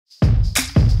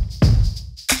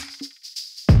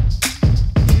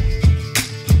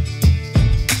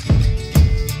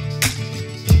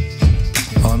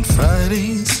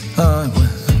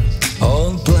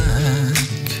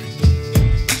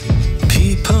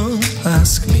Don't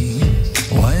ask me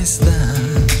why is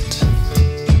that.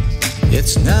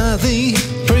 It's not the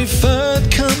preferred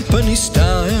company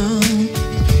style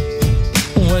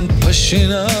when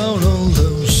pushing out all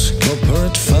those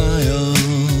corporate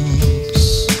files.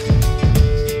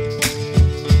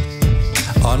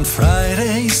 On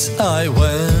Fridays I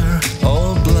wear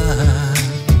all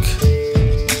black.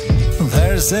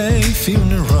 There's a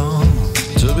funeral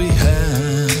to be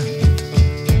had.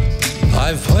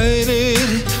 I've waited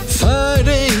 5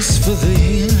 days for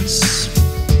this,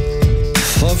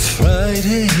 for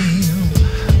Friday,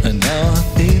 and now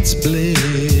it's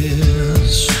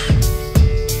bliss.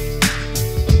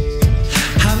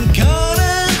 I'm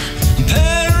gonna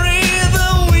bury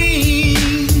the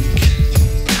week,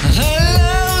 the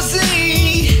lousy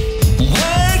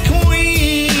work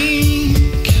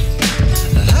week.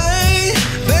 I've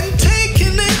been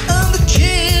taking it on the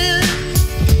chin.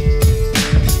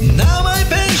 Now my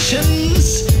patience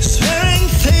is wearing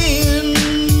thin.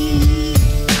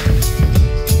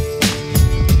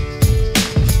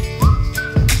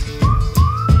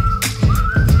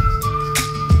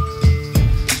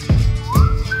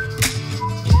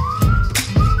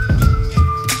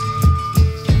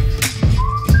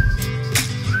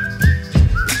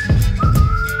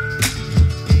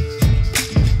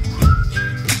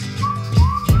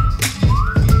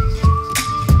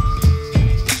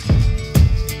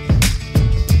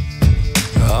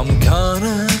 I'm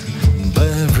gonna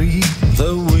bury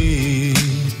the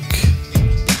week.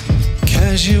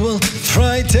 Casual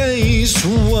Fridays,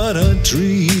 what a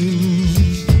dream.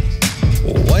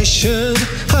 Why should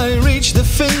I reach the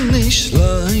finish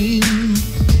line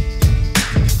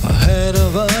ahead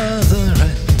of other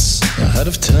rats, ahead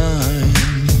of time?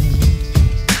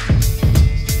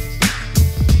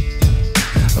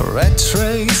 A rat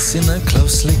race in a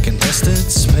closely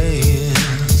contested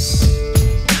space.